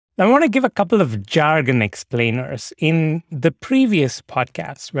I want to give a couple of jargon explainers. In the previous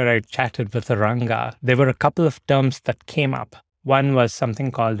podcast where I chatted with Ranga, there were a couple of terms that came up. One was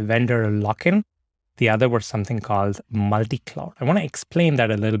something called vendor lock-in. The other was something called multi-cloud. I want to explain that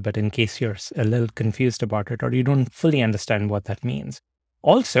a little bit in case you're a little confused about it or you don't fully understand what that means.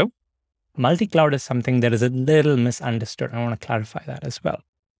 Also, multi-cloud is something that is a little misunderstood. I want to clarify that as well.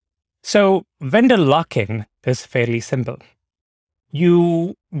 So vendor lock-in is fairly simple.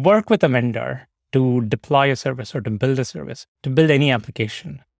 You work with a vendor to deploy a service or to build a service, to build any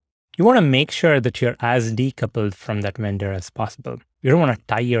application. You want to make sure that you're as decoupled from that vendor as possible. You don't want to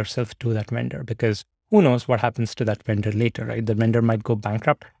tie yourself to that vendor because who knows what happens to that vendor later, right? The vendor might go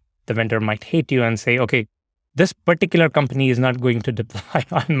bankrupt. The vendor might hate you and say, okay, this particular company is not going to deploy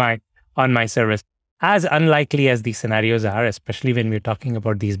on my service. As unlikely as these scenarios are, especially when we're talking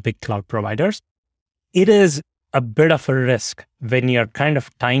about these big cloud providers, it is a bit of a risk when you're kind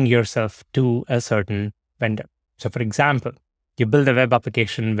of tying yourself to a certain vendor. So for example, you build a web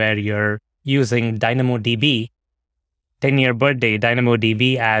application where you're using DynamoDB, 10-year birthday,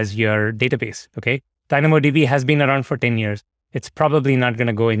 DynamoDB as your database, okay? DynamoDB has been around for 10 years. It's probably not going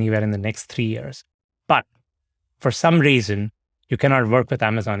to go anywhere in the next 3 years. But for some reason, you cannot work with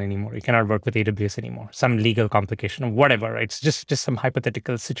Amazon anymore. You cannot work with AWS anymore. Some legal complication or whatever, right? It's just some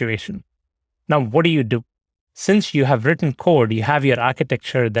hypothetical situation. Now, what do? Since you have written code, you have your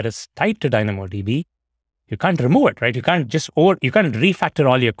architecture that is tied to DynamoDB, you can't remove it, right? You can't refactor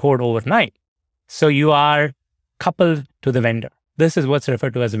all your code overnight. So you are coupled to the vendor. This is what's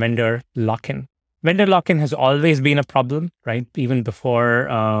referred to as vendor lock-in. Vendor lock-in has always been a problem, right? Even before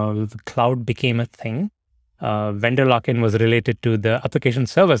the cloud became a thing. Vendor lock-in was related to the application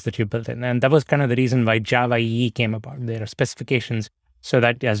servers that you built in. And that was kind of the reason why Java EE came about. There are specifications so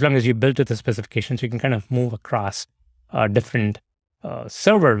that as long as you build to the specifications, you can kind of move across different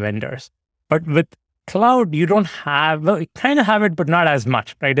server vendors. But with cloud, you don't have, well, you kind of have it, but not as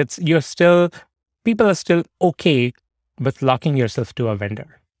much, right? People are still okay with locking yourself to a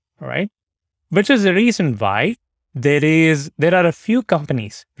vendor, all right? Which is the reason why there are a few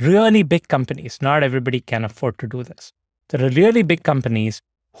companies, really big companies, not everybody can afford to do this. There are really big companies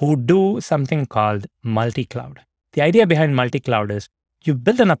who do something called multi-cloud. The idea behind multi-cloud is you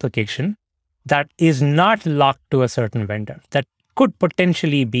build an application that is not locked to a certain vendor, that could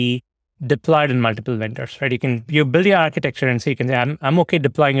potentially be deployed in multiple vendors, right? You build your architecture and so you can say, I'm okay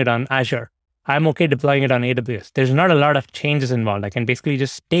deploying it on Azure. I'm okay deploying it on AWS. There's not a lot of changes involved. I can basically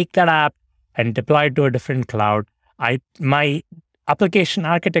just take that app and deploy it to a different cloud. My application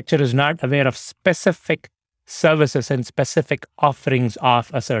architecture is not aware of specific services and specific offerings of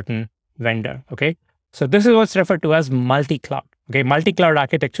a certain vendor, okay? So this is what's referred to as multi-cloud. Okay, multi-cloud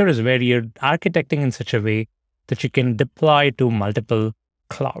architecture is where you're architecting in such a way that you can deploy to multiple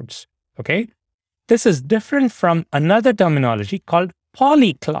clouds, okay? This is different from another terminology called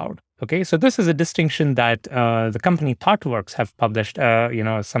polycloud, okay? So this is a distinction that the company ThoughtWorks have published,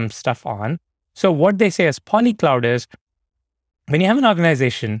 some stuff on. So what they say as polycloud is when you have an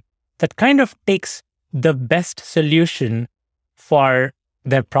organization that kind of takes the best solution for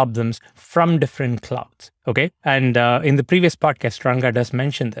their problems from different clouds, okay? And in the previous podcast, Ranga does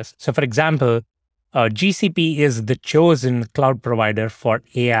mention this. So for example, GCP is the chosen cloud provider for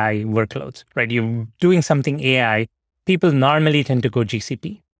AI workloads, right? You're doing something AI, people normally tend to go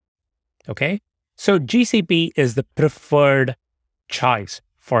GCP, okay? So GCP is the preferred choice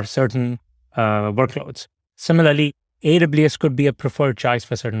for certain workloads. Similarly, AWS could be a preferred choice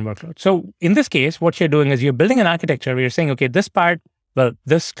for certain workloads. So in this case, what you're doing is you're building an architecture where you're saying, okay, this part, well,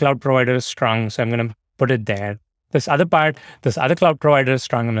 this cloud provider is strong, so I'm going to put it there. This other part, this other cloud provider is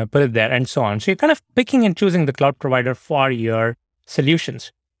strong, I'm going to put it there, and so on. So you're kind of picking and choosing the cloud provider for your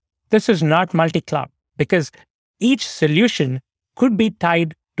solutions. This is not multi-cloud because each solution could be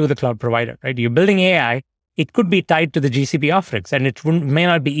tied to the cloud provider, right? You're building AI, it could be tied to the GCP offerings, and it may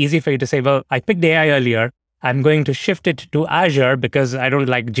not be easy for you to say, well, I picked AI earlier, I'm going to shift it to Azure because I don't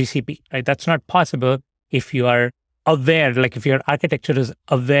like GCP, right? That's not possible if you are aware, like if your architecture is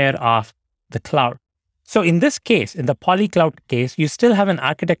aware of the cloud. So in this case, in the polycloud case, you still have an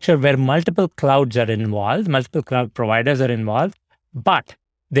architecture where multiple clouds are involved, multiple cloud providers are involved, but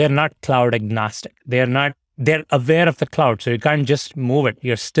they're not cloud agnostic. They're aware of the cloud. So you can't just move it.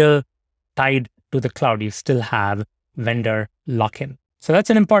 You're still tied to the cloud. You still have vendor lock-in. So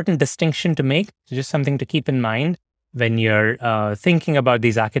that's an important distinction to make. So just something to keep in mind when you're thinking about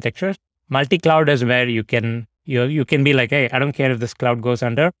these architectures. Multi-cloud is where you can be like, hey, I don't care if this cloud goes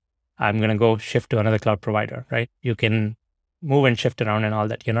under. I'm going to go shift to another cloud provider, right? You can move and shift around and all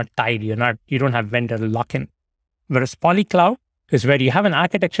that. You're not tied. You don't have vendor lock-in. Whereas polycloud is where you have an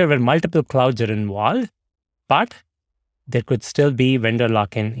architecture where multiple clouds are involved, but there could still be vendor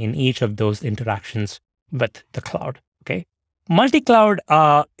lock-in in each of those interactions with the cloud. Okay. Multi-cloud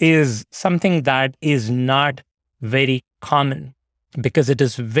is something that is not very common because it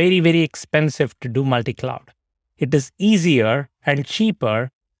is very, very expensive to do multi-cloud. It is easier and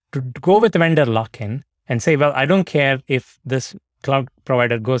cheaper to go with vendor lock-in and say, well, I don't care if this cloud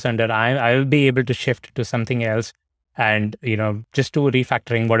provider goes under, I will be able to shift to something else and, just do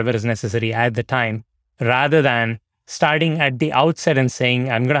refactoring, whatever is necessary at the time, rather than starting at the outset and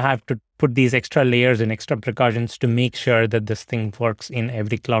saying, I'm going to have to put these extra layers and extra precautions to make sure that this thing works in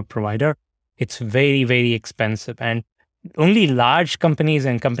every cloud provider. It's very, very expensive. And only large companies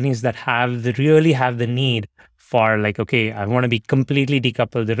and companies that really have the need for okay, I want to be completely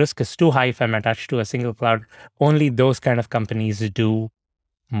decoupled. The risk is too high if I'm attached to a single cloud. Only those kind of companies do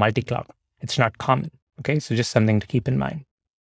multi-cloud. It's not common. Okay, so just something to keep in mind.